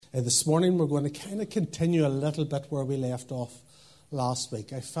This morning we're going to kind of continue a little bit where we left off last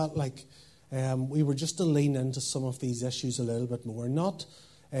week. I felt like we were just to lean into some of these issues a little bit more, not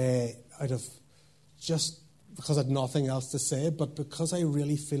out of just because I had nothing else to say, but because I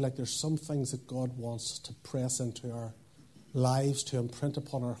really feel like there's some things that God wants to press into our lives, to imprint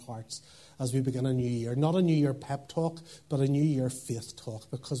upon our hearts as we begin a new year. Not a new year pep talk, but a new year faith talk,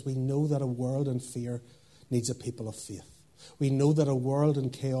 because we know that a world in fear needs a people of faith. We know that a world in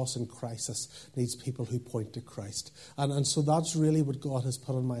chaos and crisis needs people who point to Christ. And so that's really what God has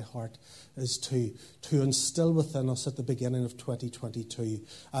put in my heart, is to instill within us at the beginning of 2022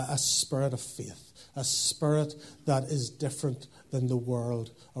 a spirit of faith, a spirit that is different than the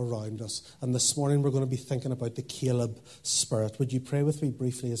world around us. And this morning we're going to be thinking about the Caleb spirit. Would you pray with me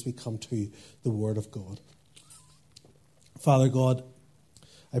briefly as we come to the Word of God? Father God,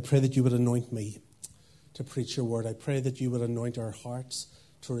 I pray that you would anoint me to preach your word. I pray that you would anoint our hearts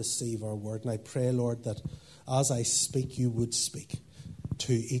to receive our word. And I pray, Lord, that as I speak, you would speak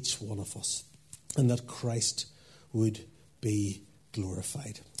to each one of us, and that Christ would be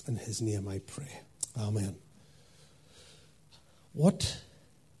glorified. In his name I pray. Amen. What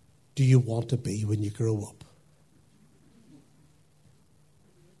do you want to be when you grow up?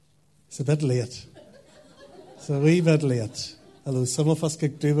 It's a bit late. It's a wee bit late. Although some of us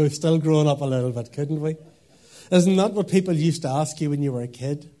could do, we're still growing up a little bit, couldn't we? Isn't that what people used to ask you when you were a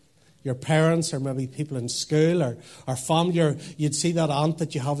kid? Your parents, or maybe people in school, or family, or you'd see that aunt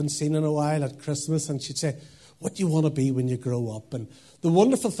that you haven't seen in a while at Christmas, and she'd say, what do you want to be when you grow up? And the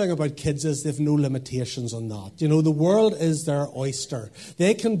wonderful thing about kids is they've no limitations on that. You know, the world is their oyster.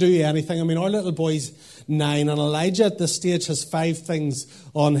 They can do anything. I mean, our little boy's 9, and Elijah at this stage has 5 things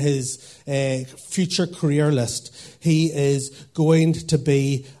on his future career list. He is going to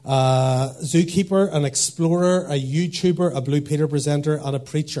be a zookeeper, an explorer, a YouTuber, a Blue Peter presenter, and a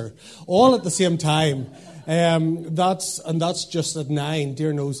preacher, all at the same time. That's just at 9.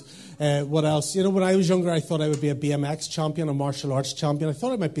 Dear knows what else. You know, when I was younger, I thought I would be a BMX champion, a martial arts champion. I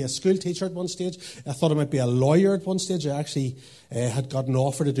thought I might be a school teacher at one stage. I thought I might be a lawyer at one stage. I actually had got an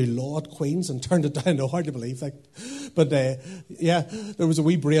offer to do law at Queen's and turned it down. No, hard to believe. But there was a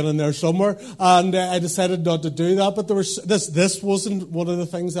wee brain in there somewhere, and I decided not to do that. But this wasn't one of the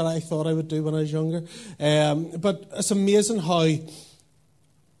things that I thought I would do when I was younger. But it's amazing how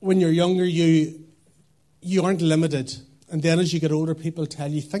when you're younger, you aren't limited, and then as you get older, people tell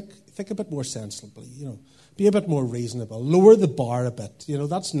you, think a bit more sensibly, you know, be a bit more reasonable, lower the bar a bit, you know,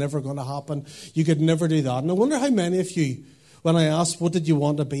 that's never going to happen, you could never do that. And I wonder how many of you, when I asked what did you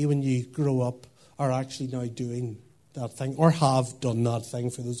want to be when you grow up, are actually now doing that thing, or have done that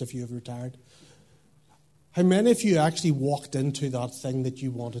thing, for those of you who have retired. How many of you actually walked into that thing that you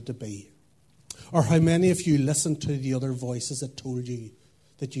wanted to be? Or how many of you listened to the other voices that told you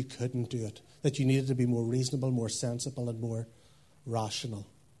that you couldn't do it, that you needed to be more reasonable, more sensible, and more rational?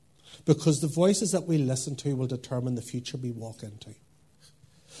 Because the voices that we listen to will determine the future we walk into.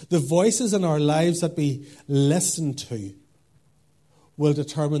 The voices in our lives that we listen to will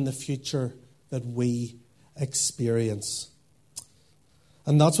determine the future that we experience.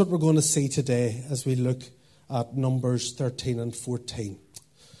 And that's what we're going to see today as we look at Numbers 13 and 14.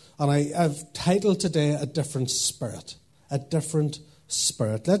 And I've titled today A Different Spirit. A Different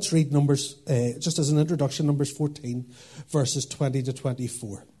Spirit. Let's read Numbers, just as an introduction, Numbers 14, verses 20 to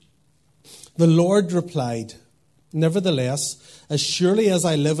 24. The Lord replied, nevertheless, as surely as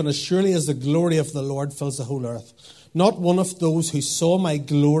I live and as surely as the glory of the Lord fills the whole earth, not one of those who saw my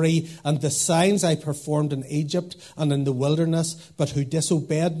glory and the signs I performed in Egypt and in the wilderness, but who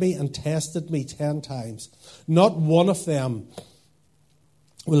disobeyed me and tested me 10 times, not one of them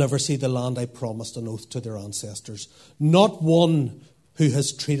will ever see the land I promised on oath to their ancestors. Not one who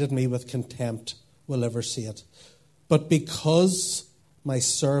has treated me with contempt will ever see it. But because my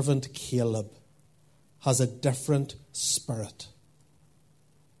servant Caleb has a different spirit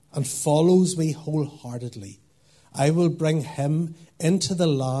and follows me wholeheartedly, I will bring him into the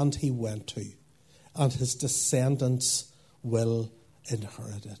land he went to, and his descendants will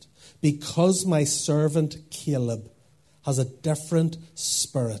inherit it. Because my servant Caleb has a different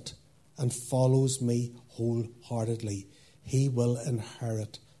spirit and follows me wholeheartedly, he will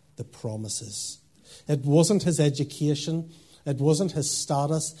inherit the promises. It wasn't his education. It wasn't his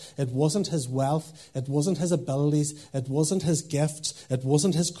status. It wasn't his wealth. It wasn't his abilities. It wasn't his gifts. It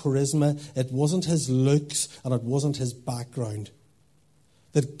wasn't his charisma. It wasn't his looks. And it wasn't his background.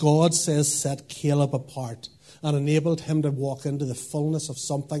 That God says set Caleb apart and enabled him to walk into the fullness of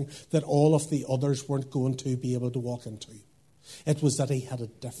something that all of the others weren't going to be able to walk into. It was that he had a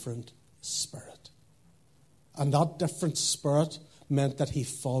different spirit. And that different spirit meant that he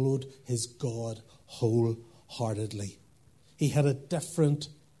followed his God wholeheartedly. He had a different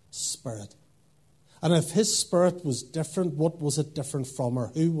spirit. And if his spirit was different, what was it different from, or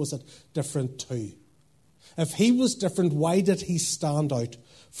who was it different to? If he was different, why did he stand out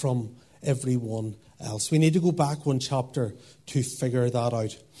from everyone else? We need to go back one chapter to figure that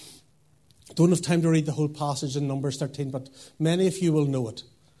out. Don't have time to read the whole passage in Numbers 13, but many of you will know it.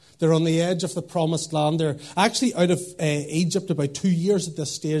 They're on the edge of the promised land. They're actually out of Egypt about 2 years at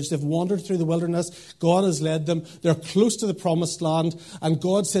this stage. They've wandered through the wilderness. God has led them. They're close to the promised land. And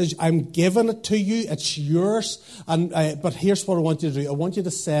God says, I'm giving it to you. It's yours. But here's what I want you to do. I want you to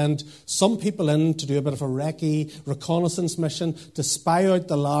send some people in to do a bit of a recce, reconnaissance mission, to spy out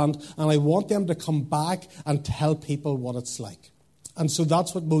the land. And I want them to come back and tell people what it's like. And so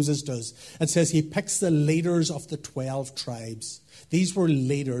that's what Moses does. It says he picks the leaders of the 12 tribes. These were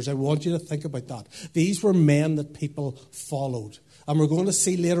leaders. I want you to think about that. These were men that people followed. And we're going to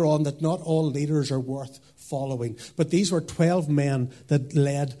see later on that not all leaders are worth following. But these were 12 men that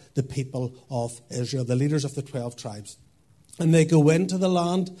led the people of Israel, the leaders of the 12 tribes. And they go into the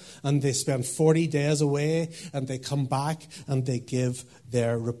land and they spend 40 days away and they come back and they give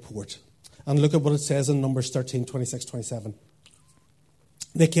their report. And look at what it says in Numbers 13, 26, 27.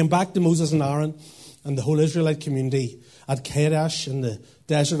 They came back to Moses and Aaron and the whole Israelite community at Kadesh in the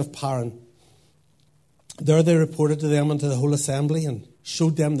desert of Paran. There they reported to them and to the whole assembly and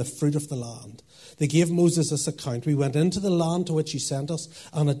showed them the fruit of the land. They gave Moses this account. We went into the land to which you sent us,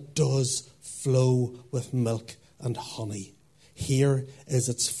 and it does flow with milk and honey. Here is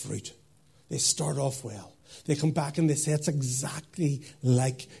its fruit. They start off well. They come back and they say, it's exactly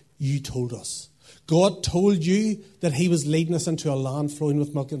like you told us. God told you that he was leading us into a land flowing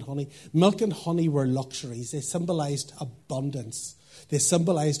with milk and honey. Milk and honey were luxuries. They symbolized abundance. They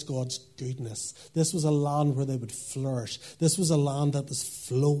symbolized God's goodness. This was a land where they would flourish. This was a land that was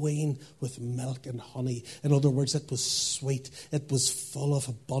flowing with milk and honey. In other words, it was sweet. It was full of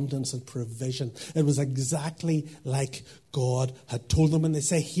abundance and provision. It was exactly like God had told them. And they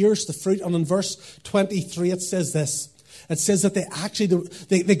say, here's the fruit. And in verse 23, it says this. It says that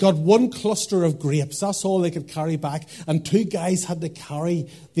they got one cluster of grapes. That's all they could carry back. And two guys had to carry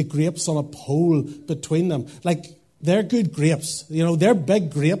the grapes on a pole between them. Like, they're good grapes. You know, they're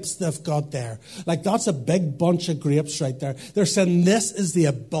big grapes they've got there. Like, that's a big bunch of grapes right there. They're saying this is the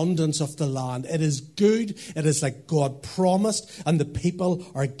abundance of the land. It is good. It is like God promised. And the people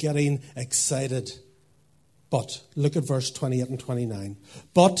are getting excited. But, look at verse 28 and 29.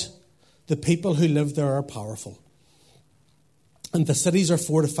 But the people who live there are powerful. And the cities are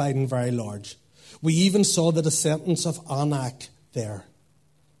fortified and very large. We even saw the descendants of Anak there.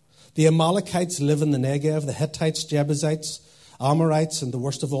 The Amalekites live in the Negev. The Hittites, Jebusites, Amorites, and the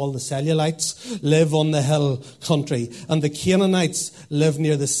worst of all, the Cellulites, live on the hill country. And the Canaanites live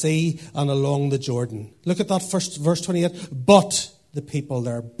near the sea and along the Jordan. Look at that first verse 28. But the people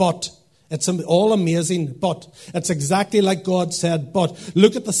there. But. It's all amazing, but it's exactly like God said, but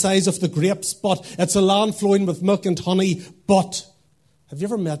look at the size of the grapes, but it's a land flowing with milk and honey, but. Have you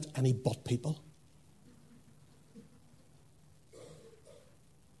ever met any but people?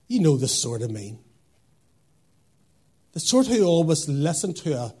 You know the sort I mean. The sort who always listen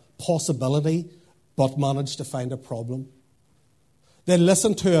to a possibility, but manage to find a problem. They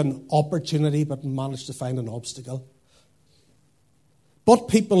listen to an opportunity, but manage to find an obstacle. But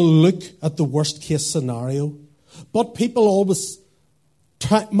people look at the worst case scenario. But people always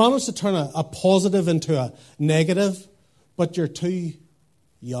manage to turn a positive into a negative. But you're too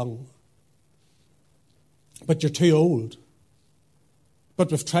young. But you're too old. But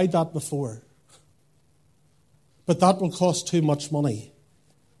we've tried that before. But that will cost too much money.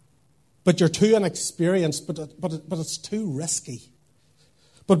 But you're too inexperienced, but it's too risky.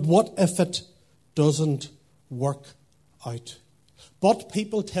 But what if it doesn't work out? But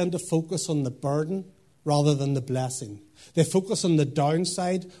people tend to focus on the burden rather than the blessing. They focus on the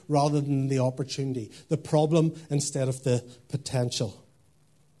downside rather than the opportunity, the problem instead of the potential.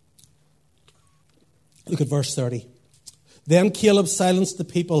 Look at verse 30. Then Caleb silenced the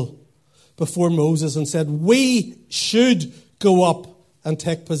people before Moses and said, we should go up and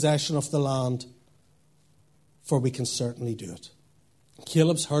take possession of the land, for we can certainly do it.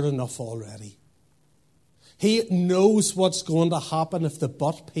 Caleb's heard enough already. He knows what's going to happen if the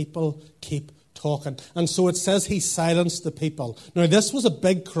but people keep talking. And so it says he silenced the people. Now, this was a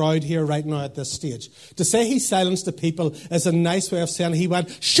big crowd here right now at this stage. To say he silenced the people is a nice way of saying he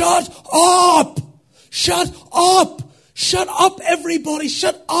went, shut up! Shut up! Shut up, everybody!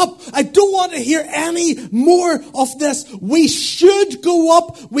 Shut up! I don't want to hear any more of this. We should go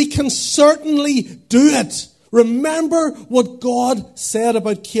up. We can certainly do it. Remember what God said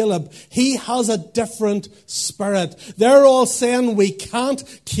about Caleb. He has a different spirit. They're all saying we can't.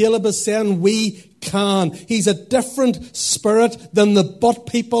 Caleb is saying we can. He's a different spirit than the but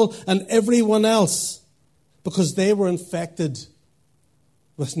people and everyone else because they were infected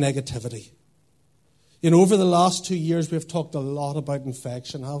with negativity. You know, over the last 2 years, we've talked a lot about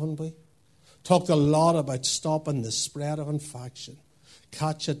infection, haven't we? Talked a lot about stopping the spread of infection.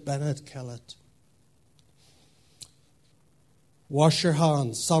 Catch it, bin it, kill it. Wash your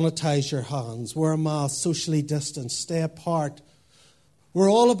hands, sanitize your hands, wear a mask, socially distance, stay apart. We're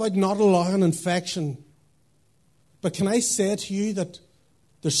all about not allowing infection. But can I say to you that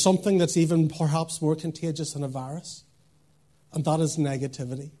there's something that's even perhaps more contagious than a virus? And that is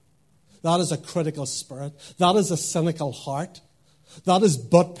negativity. That is a critical spirit. That is a cynical heart. That is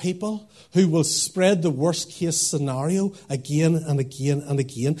but people who will spread the worst case scenario again and again and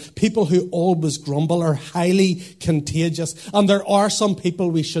again. People who always grumble are highly contagious. And there are some people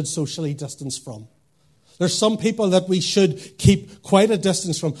we should socially distance from. There's some people that we should keep quite a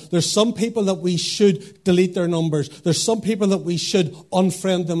distance from. There's some people that we should delete their numbers. There's some people that we should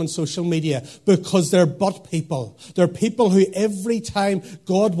unfriend them on social media because they're but people. They're people who every time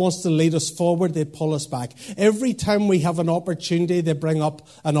God wants to lead us forward, they pull us back. Every time we have an opportunity, they bring up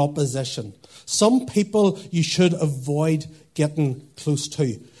an opposition. Some people you should avoid getting close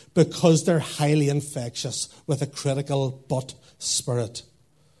to because they're highly infectious with a critical but spirit.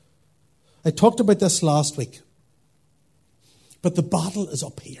 I talked about this last week. But the battle is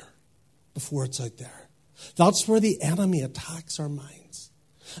up here before it's out there. That's where the enemy attacks our minds.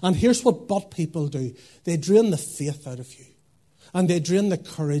 And here's what but people do. They drain the faith out of you. And they drain the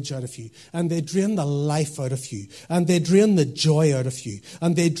courage out of you. And they drain the life out of you. And they drain the joy out of you.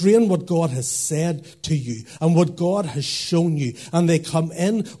 And they drain what God has said to you. And what God has shown you. And they come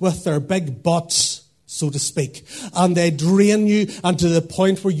in with their big buts, so to speak. And they drain you and to the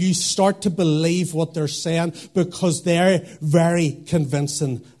point where you start to believe what they're saying because they're very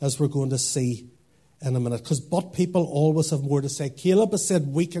convincing, as we're going to see in a minute. Because but people always have more to say. Caleb has said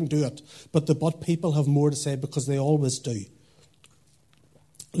we can do it, but the but people have more to say because they always do.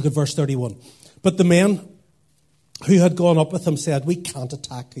 Look at verse 31. But the men who had gone up with him said, we can't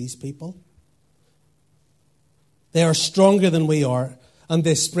attack these people. They are stronger than we are. And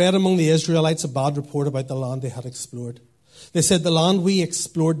they spread among the Israelites a bad report about the land they had explored. They said, the land we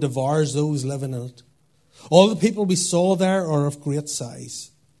explored devours those living in it. All the people we saw there are of great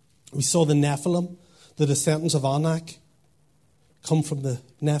size. We saw the Nephilim, the descendants of Anak, come from the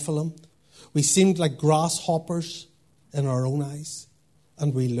Nephilim. We seemed like grasshoppers in our own eyes,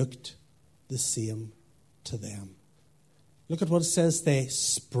 and we looked the same to them. Look at what it says. They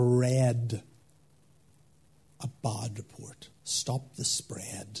spread a bad report. Stop the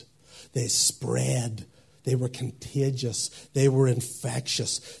spread. They spread. They were contagious. They were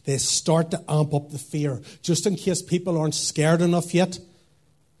infectious. They start to amp up the fear. Just in case people aren't scared enough yet,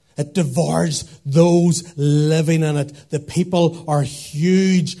 it devours those living in it. The people are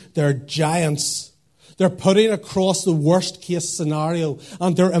huge. They're giants. They're putting across the worst case scenario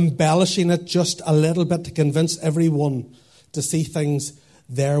and they're embellishing it just a little bit to convince everyone to see things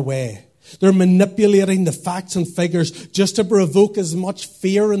their way. They're manipulating the facts and figures just to provoke as much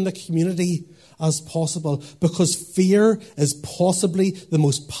fear in the community as possible, because fear is possibly the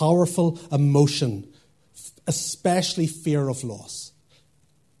most powerful emotion, especially fear of loss.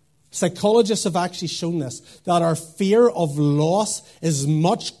 Psychologists have actually shown this, that our fear of loss is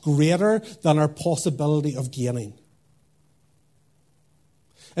much greater than our possibility of gaining.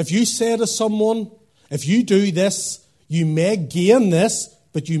 If you say to someone, if you do this, you may gain this,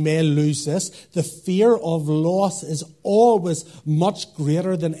 but you may lose this. The fear of loss is always much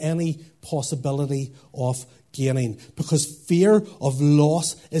greater than any possibility of gaining, because fear of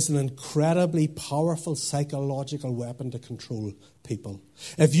loss is an incredibly powerful psychological weapon to control people.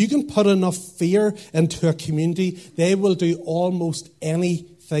 If you can put enough fear into a community, they will do almost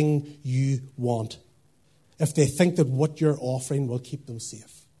anything you want if they think that what you're offering will keep them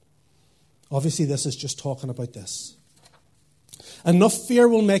safe. Obviously, this is just talking about this. Enough fear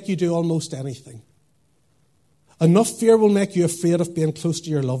will make you do almost anything. Enough fear will make you afraid of being close to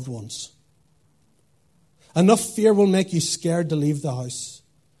your loved ones. Enough fear will make you scared to leave the house.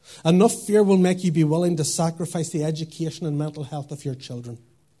 Enough fear will make you be willing to sacrifice the education and mental health of your children.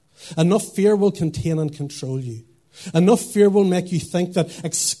 Enough fear will contain and control you. Enough fear will make you think that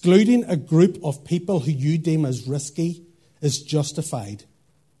excluding a group of people who you deem as risky is justified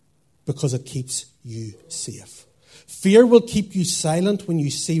because it keeps you safe. Fear will keep you silent when you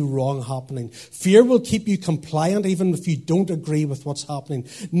see wrong happening. Fear will keep you compliant even if you don't agree with what's happening.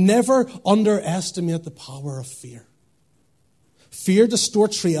 Never underestimate the power of fear. Fear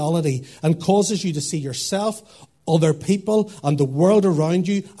distorts reality and causes you to see yourself, other people, and the world around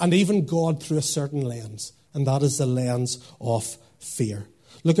you, and even God through a certain lens. And that is the lens of fear.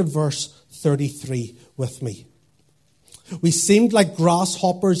 Look at verse 33 with me. We seemed like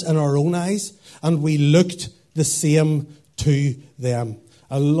grasshoppers in our own eyes, and we looked the same to them.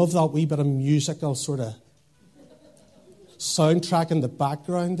 I love that wee bit of musical sort of soundtrack in the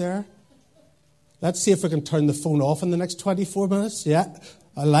background there. Let's see if we can turn the phone off in the next 24 minutes. Yeah,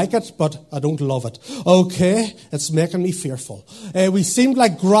 I like it, but I don't love it. Okay, it's making me fearful. We seemed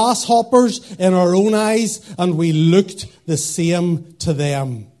like grasshoppers in our own eyes, and we looked the same to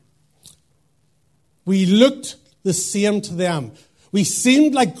them. We looked the same to them. We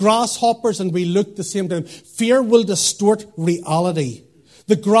seemed like grasshoppers and we looked the same to them. Fear will distort reality.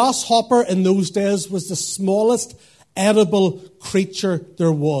 The grasshopper in those days was the smallest edible creature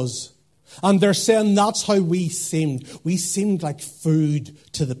there was. And they're saying that's how we seemed. We seemed like food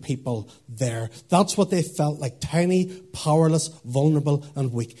to the people there. That's what they felt like, tiny, powerless, vulnerable,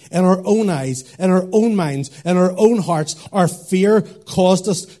 and weak. In our own eyes, in our own minds, in our own hearts, our fear caused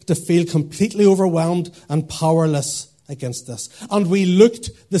us to feel completely overwhelmed and powerless against this. And we looked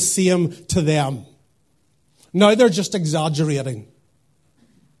the same to them. Now they're just exaggerating.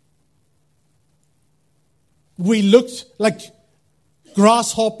 We looked like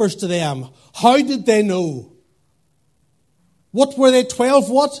grasshoppers to them. How did they know? What were they, 12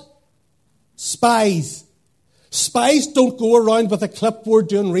 what? Spies. Spies don't go around with a clipboard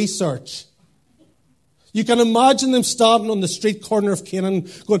doing research. You can imagine them standing on the street corner of Canaan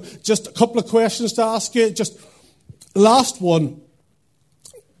going, just a couple of questions to ask you. Just last one.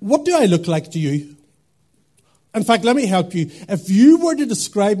 What do I look like to you? In fact, let me help you. If you were to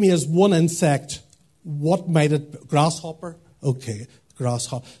describe me as one insect, what might it be? Grasshopper? Okay,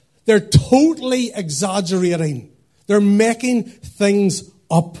 grasshopper. They're totally exaggerating. They're making things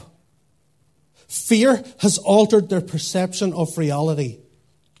up. Fear has altered their perception of reality.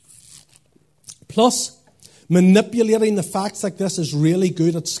 Plus, manipulating the facts like this is really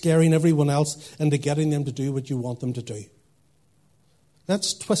good at scaring everyone else into getting them to do what you want them to do.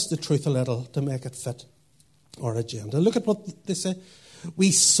 Let's twist the truth a little to make it fit our agenda. Look at what they say.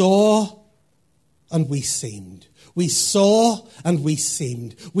 We saw and we seemed. We saw and we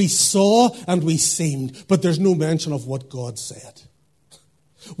seemed. We saw and we seemed. But there's no mention of what God said.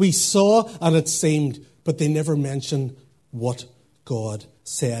 We saw and it seemed, but they never mention what God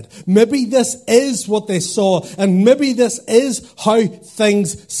said. Maybe this is what they saw, and maybe this is how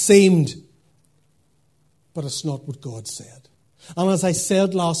things seemed. But it's not what God said. And as I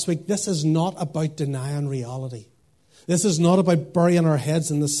said last week, this is not about denying reality. This is not about burying our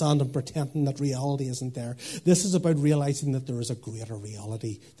heads in the sand and pretending that reality isn't there. This is about realizing that there is a greater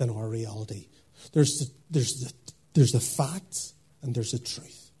reality than our reality. There's the facts and there's the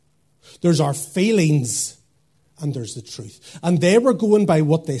truth. There's our feelings and there's the truth. And they were going by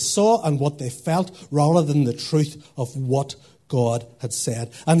what they saw and what they felt rather than the truth of what God had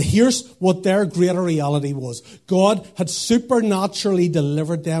said. And here's what their greater reality was. God had supernaturally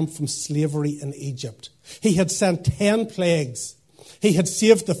delivered them from slavery in Egypt. He had sent 10 plagues. He had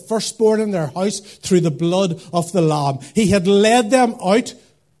saved the firstborn in their house through the blood of the Lamb. He had led them out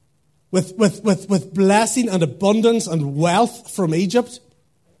with blessing and abundance and wealth from Egypt.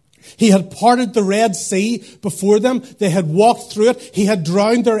 He had parted the Red Sea before them. They had walked through it. He had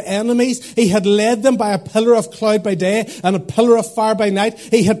drowned their enemies. He had led them by a pillar of cloud by day and a pillar of fire by night.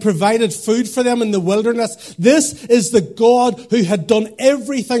 He had provided food for them in the wilderness. This is the God who had done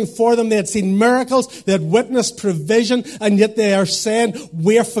everything for them. They had seen miracles. They had witnessed provision. And yet they are saying,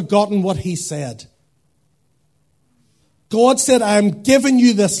 we've forgotten what he said. God said, I am giving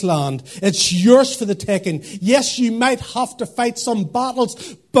you this land. It's yours for the taking. Yes, you might have to fight some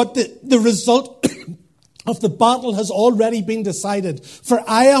battles, but the result of the battle has already been decided. For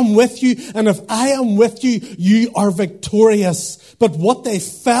I am with you, and if I am with you, you are victorious. But what they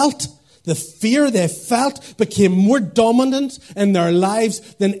felt, the fear they felt, became more dominant in their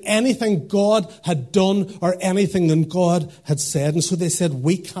lives than anything God had done or anything that God had said. And so they said,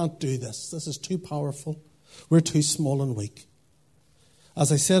 we can't do this. This is too powerful. We're too small and weak.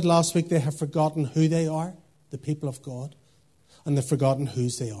 As I said last week, they have forgotten who they are, the people of God, and they've forgotten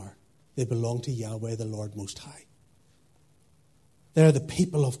whose they are. They belong to Yahweh, the Lord Most High. They're the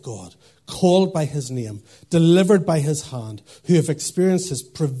people of God, called by his name, delivered by his hand, who have experienced his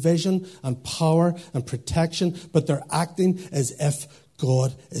provision and power and protection, but they're acting as if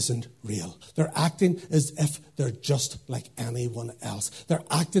God isn't real. They're acting as if they're just like anyone else. They're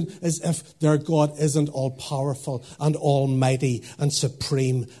acting as if their God isn't all-powerful and almighty and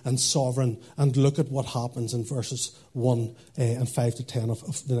supreme and sovereign. And look at what happens in verses 1 and 5 to 10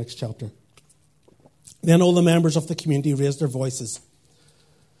 of the next chapter. Then all the members of the community raised their voices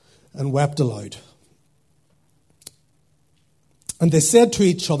and wept aloud. And they said to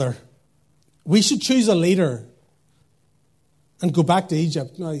each other, "We should choose a leader and go back to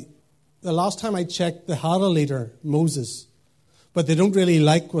Egypt." Now, the last time I checked, they had a leader, Moses. But they don't really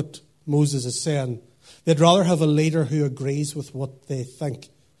like what Moses is saying. They'd rather have a leader who agrees with what they think.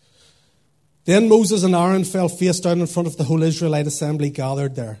 Then Moses and Aaron fell face down in front of the whole Israelite assembly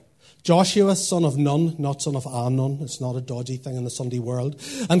gathered there. Joshua, son of Nun, not son of Anon, it's not a dodgy thing in the Sunday world,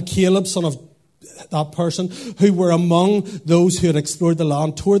 and Caleb, son of that person, who were among those who had explored the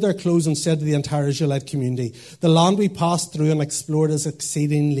land, tore their clothes and said to the entire Israelite community, "The land we passed through and explored is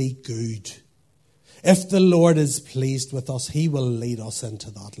exceedingly good. If the Lord is pleased with us, he will lead us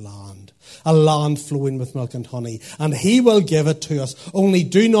into that land, a land flowing with milk and honey, and he will give it to us. Only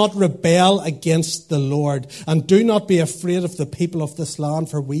do not rebel against the Lord, and do not be afraid of the people of this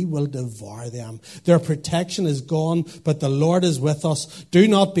land, for we will devour them. Their protection is gone, but the Lord is with us. Do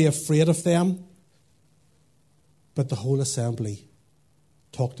not be afraid of them." But the whole assembly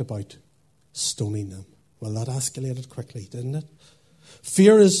talked about stoning them. Well, that escalated quickly, didn't it?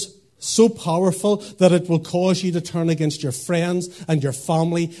 Fear is so powerful that it will cause you to turn against your friends and your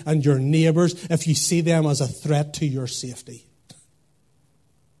family and your neighbours if you see them as a threat to your safety.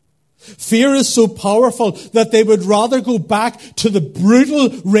 Fear is so powerful that they would rather go back to the brutal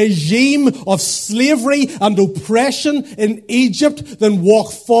regime of slavery and oppression in Egypt than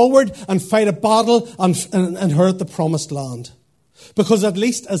walk forward and fight a battle and inherit the promised land. Because at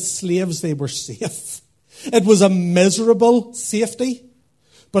least as slaves they were safe. It was a miserable safety.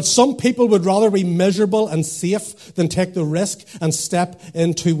 But some people would rather be miserable and safe than take the risk and step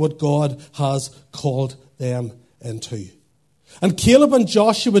into what God has called them into. And Caleb and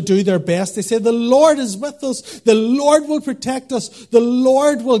Joshua do their best. They say, "The Lord is with us. The Lord will protect us. The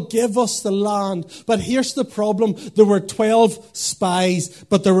Lord will give us the land." But here's the problem. There were 12 spies,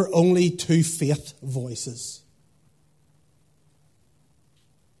 but there were only 2 faith voices.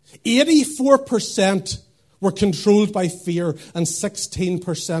 84% were controlled by fear, and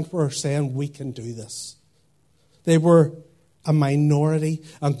 16% were saying, "We can do this." They were a minority,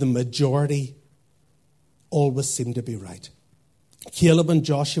 and the majority always seemed to be right. Caleb and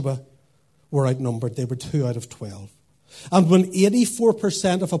Joshua were outnumbered. They were 2 out of 12. And when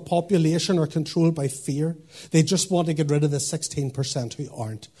 84% of a population are controlled by fear, they just want to get rid of the 16% who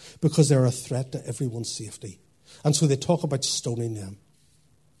aren't, because they're a threat to everyone's safety. And so they talk about stoning them.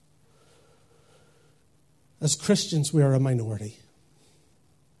 As Christians, we are a minority.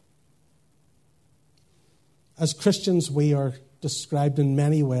 As Christians, we are described in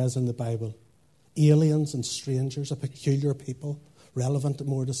many ways in the Bible. Aliens and strangers, a peculiar people, relevant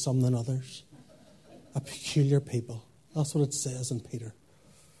more to some than others. A peculiar people. That's what it says in Peter.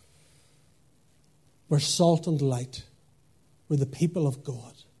 We're salt and light. We're the people of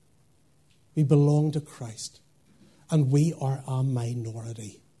God. We belong to Christ. And we are a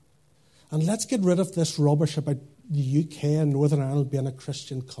minority. And let's get rid of this rubbish about the UK and Northern Ireland being a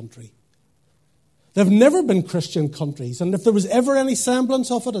Christian country. They've never been Christian countries. And if there was ever any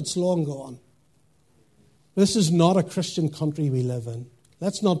semblance of it, it's long gone. This is not a Christian country we live in.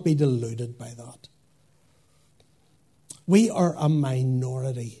 Let's not be deluded by that. We are a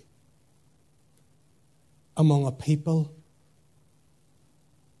minority among a people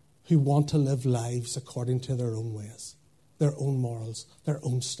who want to live lives according to their own ways, their own morals, their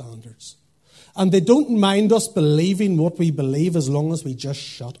own standards. And they don't mind us believing what we believe as long as we just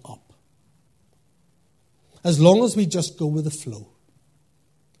shut up. As long as we just go with the flow.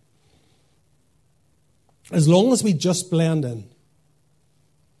 As long as we just blend in.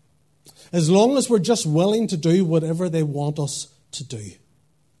 As long as we're just willing to do whatever they want us to do.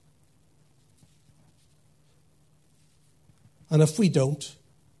 And if we don't,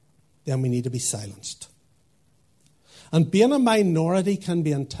 then we need to be silenced. And being a minority can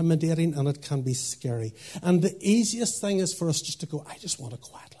be intimidating and it can be scary. And the easiest thing is for us just to go, I just want a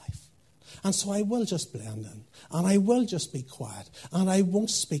quiet life. And so I will just blend in. And I will just be quiet. And I won't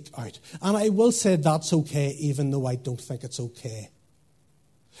speak out. And I will say that's okay even though I don't think it's okay.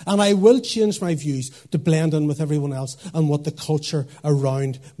 And I will change my views to blend in with everyone else and what the culture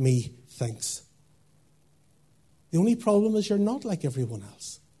around me thinks. The only problem is you're not like everyone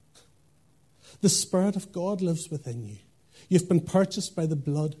else. The Spirit of God lives within you. You've been purchased by the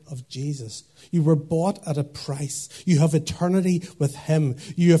blood of Jesus. You were bought at a price. You have eternity with him.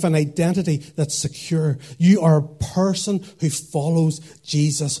 You have an identity that's secure. You are a person who follows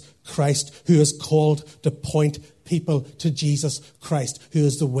Jesus Christ, who is called to point people to Jesus Christ, who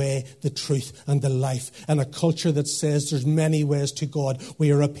is the way, the truth, and the life. In a culture that says there's many ways to God,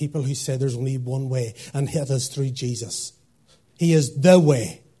 we are a people who say there's only one way, and it is through Jesus. He is the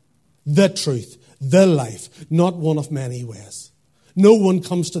way, the truth, the life, not one of many ways. No one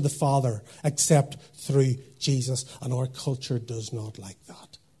comes to the Father except through Jesus, and our culture does not like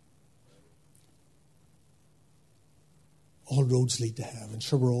that. All roads lead to heaven.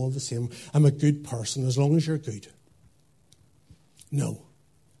 Sure, we're all the same. I'm a good person as long as you're good. No.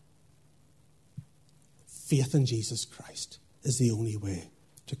 Faith in Jesus Christ is the only way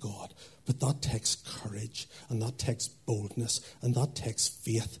to God. But that takes courage, and that takes boldness, and that takes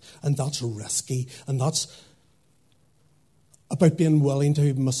faith, and that's risky, and that's about being willing to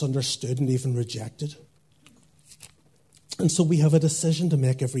be misunderstood and even rejected. And so we have a decision to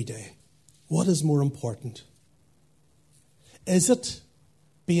make every day. What is more important? Is it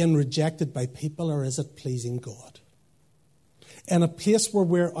being rejected by people, or is it pleasing God? In a place where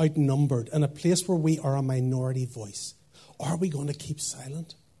we're outnumbered, in a place where we are a minority voice, are we going to keep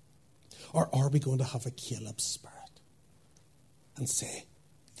silent? Or are we going to have a Caleb spirit and say,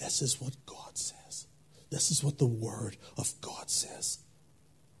 this is what God says. This is what the Word of God says.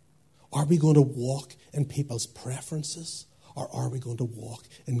 Are we going to walk in people's preferences, or are we going to walk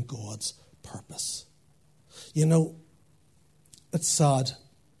in God's purpose? You know, it's sad,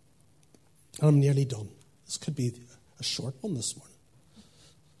 and I'm nearly done. This could be a short one this morning.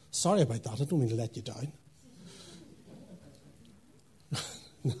 Sorry about that. I don't mean to let you down.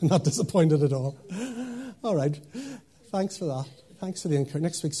 Not disappointed at all. All right. Thanks for that. Thanks for the encouragement.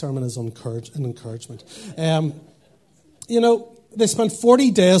 Next week's sermon is an encouragement. You know, they spent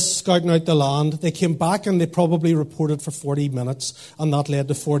 40 days scouting out the land. They came back and they probably reported for 40 minutes, and that led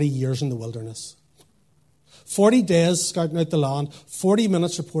to 40 years in the wilderness. 40 days scouting out the land, 40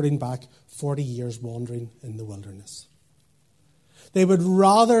 minutes reporting back, 40 years wandering in the wilderness. They would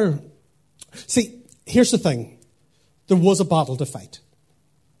rather... See, here's the thing. There was a battle to fight.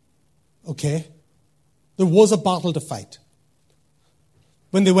 Okay? There was a battle to fight.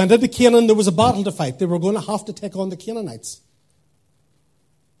 When they went into Canaan, there was a battle to fight. They were going to have to take on the Canaanites.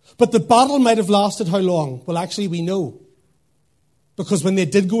 But the battle might have lasted how long? Well, actually, we know. Because when they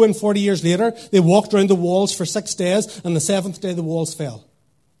did go in 40 years later, they walked around the walls for 6 days, and the 7th day the walls fell.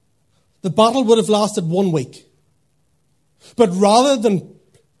 The battle would have lasted 1 week. But rather than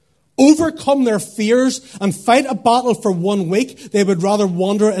overcome their fears and fight a battle for 1 week, they would rather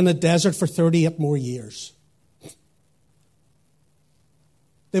wander in a desert for 38 more years.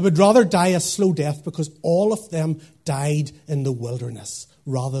 They would rather die a slow death, because all of them died in the wilderness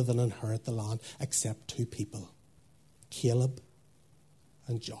rather than inherit the land, except 2 people, Caleb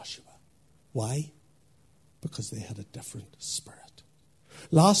and Joshua. Why? Because they had a different spirit.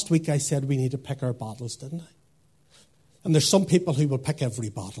 Last week I said we need to pick our battles, didn't I? And there's some people who will pick every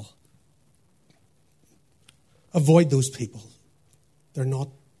battle. Avoid those people. They're not,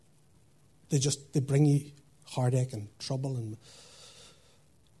 they bring you heartache and trouble. And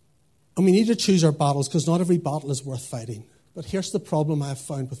we need to choose our battles, because not every battle is worth fighting. But here's the problem I have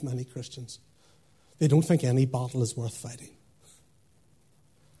found with many Christians. They don't think any battle is worth fighting.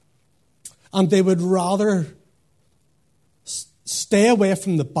 And they would rather stay away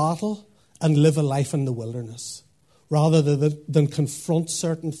from the battle and live a life in the wilderness, rather than confront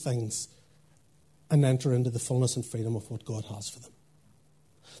certain things and enter into the fullness and freedom of what God has for them.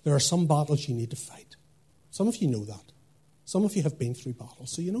 There are some battles you need to fight. Some of you know that. Some of you have been through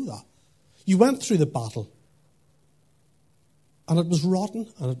battles, so you know that. You went through the battle, and it was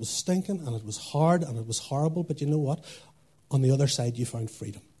rotten, and it was stinking, and it was hard, and it was horrible, but you know what? On the other side, you found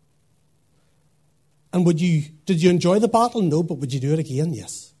freedom. And did you enjoy the battle? No, but would you do it again?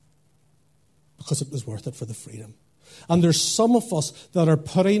 Yes. Because it was worth it for the freedom. And there's some of us that are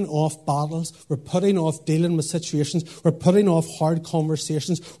putting off battles, we're putting off dealing with situations, we're putting off hard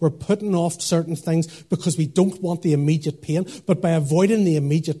conversations, we're putting off certain things because we don't want the immediate pain. But by avoiding the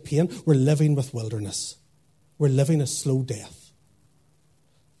immediate pain, we're living with wilderness. We're living a slow death.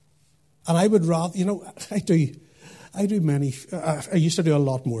 And I would rather, I do many, I used to do a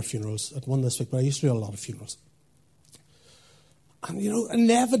lot more funerals. At one this week, but I used to do a lot of funerals. And,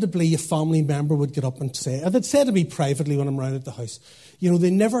 inevitably a family member would get up and say, and they'd say to me privately when I'm around at the house,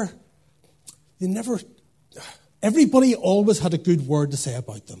 everybody always had a good word to say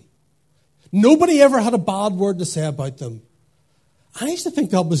about them. Nobody ever had a bad word to say about them. I used to think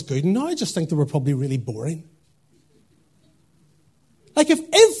that was good, and now I just think they were probably really boring. Like if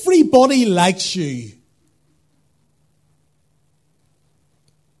everybody likes you,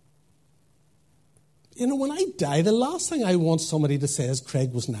 you know, when I die, the last thing I want somebody to say is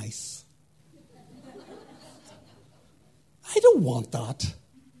Craig was nice. I don't want that.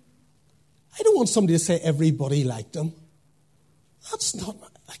 I don't want somebody to say everybody liked him. That's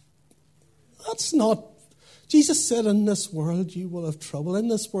not. Jesus said, in this world you will have trouble. In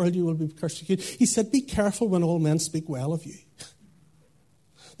this world you will be persecuted. He said, be careful when all men speak well of you.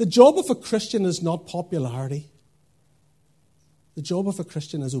 The job of a Christian is not popularity. The job of a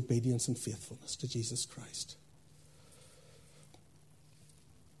Christian is obedience and faithfulness to Jesus Christ.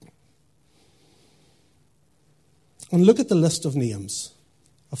 And look at the list of names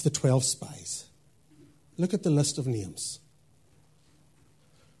of the 12 spies. Look at the list of names.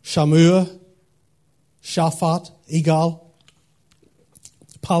 Shammua, Shaphat, Igal,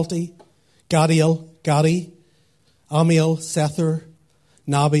 Palti, Gadiel, Gadi, Amiel, Sethur,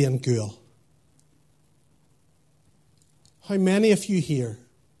 Nabi, and Gul. How many of you here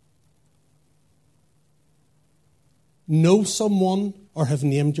know someone or have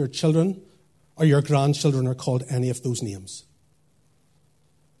named your children or your grandchildren are called any of those names?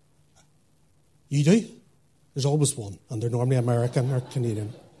 You do? There's always one, and they're normally American or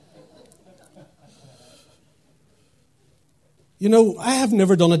Canadian. You know, I have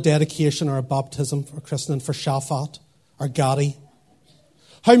never done a dedication or a baptism or christening for Shaphat or Gadi.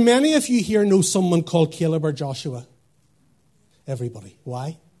 How many of you here know someone called Caleb or Joshua? Everybody.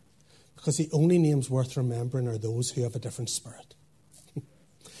 Why? Because the only names worth remembering are those who have a different spirit.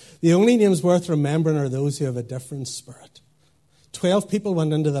 The only names worth remembering are those who have a different spirit. 12 people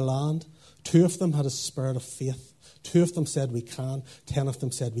went into the land. 2 of them had a spirit of faith. 2 of them said we can. 10 of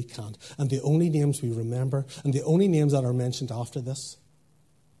them said we can't. And the only names we remember, and the only names that are mentioned after this,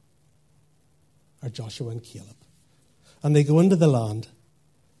 are Joshua and Caleb. And they go into the land,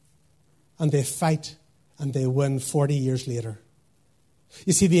 and they fight, and they win 40 years later.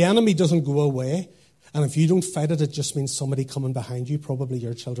 You see, the enemy doesn't go away, and if you don't fight it, it just means somebody coming behind you. Probably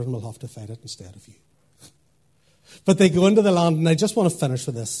your children will have to fight it instead of you. But they go into the land, and I just want to finish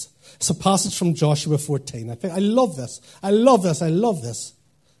with this. It's a passage from Joshua 14. I love this. I love this.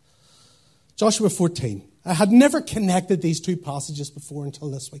 Joshua 14. I had never connected these 2 passages before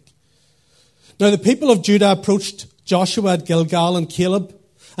until this week. Now the people of Judah approached Joshua at Gilgal, and Caleb,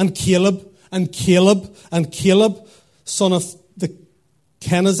 son of the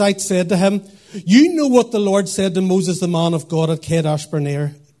Kenizzite, said to him, you know what the Lord said to Moses, the man of God, at Kadesh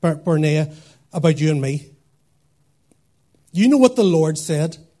Barnea about you and me. You know what the Lord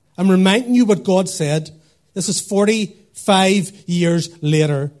said. I'm reminding you what God said. This is 45 years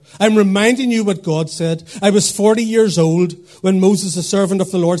later. I'm reminding you what God said. I was 40 years old when Moses, the servant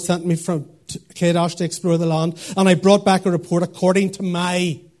of the Lord, sent me from Kadesh to explore the land, and I brought back a report according to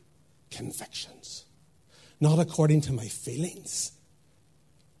my convictions. Not according to my feelings,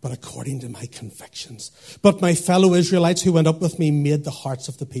 but according to my convictions. But my fellow Israelites who went up with me made the hearts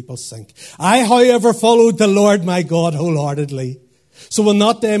of the people sink. I, however, followed the Lord my God wholeheartedly. So on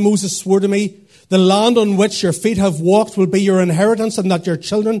that day Moses swore to me, the land on which your feet have walked will be your inheritance, and that your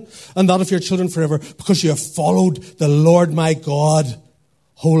children, and that of your children forever, because you have followed the Lord my God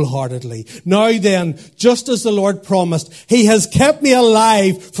wholeheartedly. Now then, just as the Lord promised, he has kept me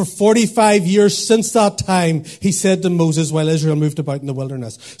alive for 45 years since that time, he said to Moses while Israel moved about in the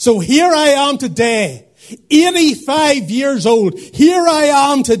wilderness. So here I am today, 85 years old. Here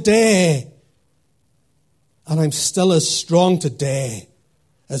I am today. And I'm still as strong today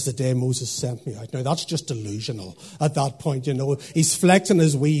as the day Moses sent me out. Now, that's just delusional at that point, you know. He's flexing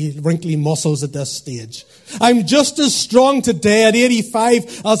his wee wrinkly muscles at this stage. I'm just as strong today at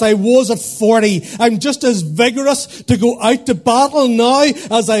 85 as I was at 40. I'm just as vigorous to go out to battle now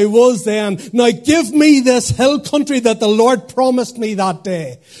as I was then. Now, give me this hill country that the Lord promised me that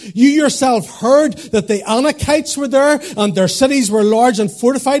day. You yourself heard that the Anakites were there and their cities were large and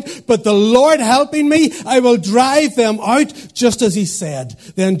fortified, but the Lord helping me, I will drive them out just as he said.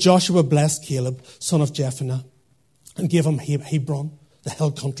 Then Joshua blessed Caleb, son of Jephunneh, and gave him Hebron, the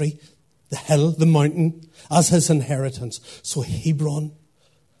hill country, the hill, the mountain, as his inheritance. So Hebron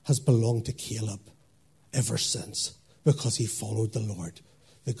has belonged to Caleb ever since, because he followed the Lord,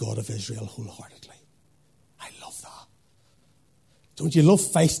 the God of Israel, wholeheartedly. I love that. Don't you love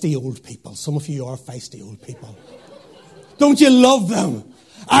feisty old people? Some of you are feisty old people. Don't you love them?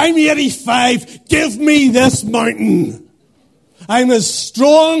 I'm 85. Give me this mountain. I'm as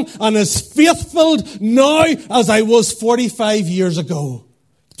strong and as faithful now as I was 45 years ago.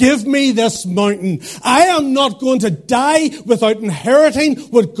 Give me this mountain. I am not going to die without inheriting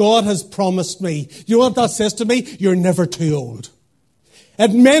what God has promised me. You know what that says to me? You're never too old.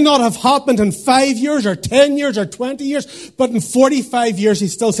 It may not have happened in 5 years or 10 years or 20 years, but in 45 years he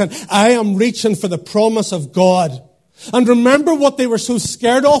still said, I am reaching for the promise of God. And remember what they were so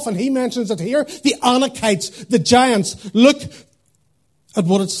scared of, and he mentions it here, the Anakites, the giants. Look at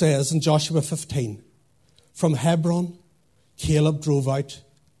what it says in Joshua 15. From Hebron, Caleb drove out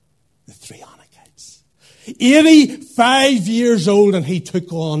the 3 Anakites. 85 years old, and he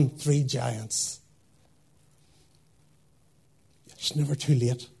took on 3 giants. It's never too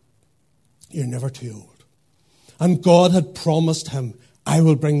late. You're never too old. And God had promised him, I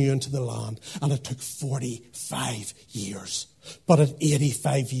will bring you into the land. And it took 45 years. But at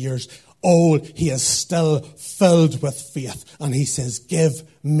 85 years old, he is still filled with faith. And he says, give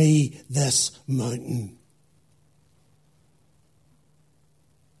me this mountain.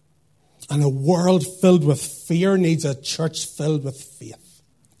 And a world filled with fear needs a church filled with faith.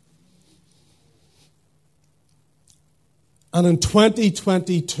 And in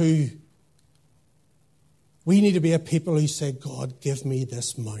 2022, we need to be a people who say, God, give me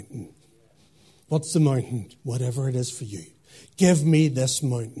this mountain. What's the mountain? Whatever it is for you. Give me this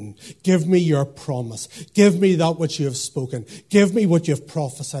mountain. Give me your promise. Give me that which you have spoken. Give me what you have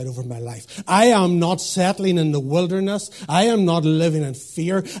prophesied over my life. I am not settling in the wilderness. I am not living in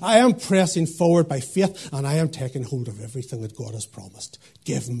fear. I am pressing forward by faith, and I am taking hold of everything that God has promised.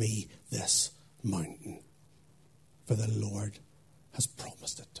 Give me this mountain. For the Lord has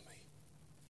promised it to me.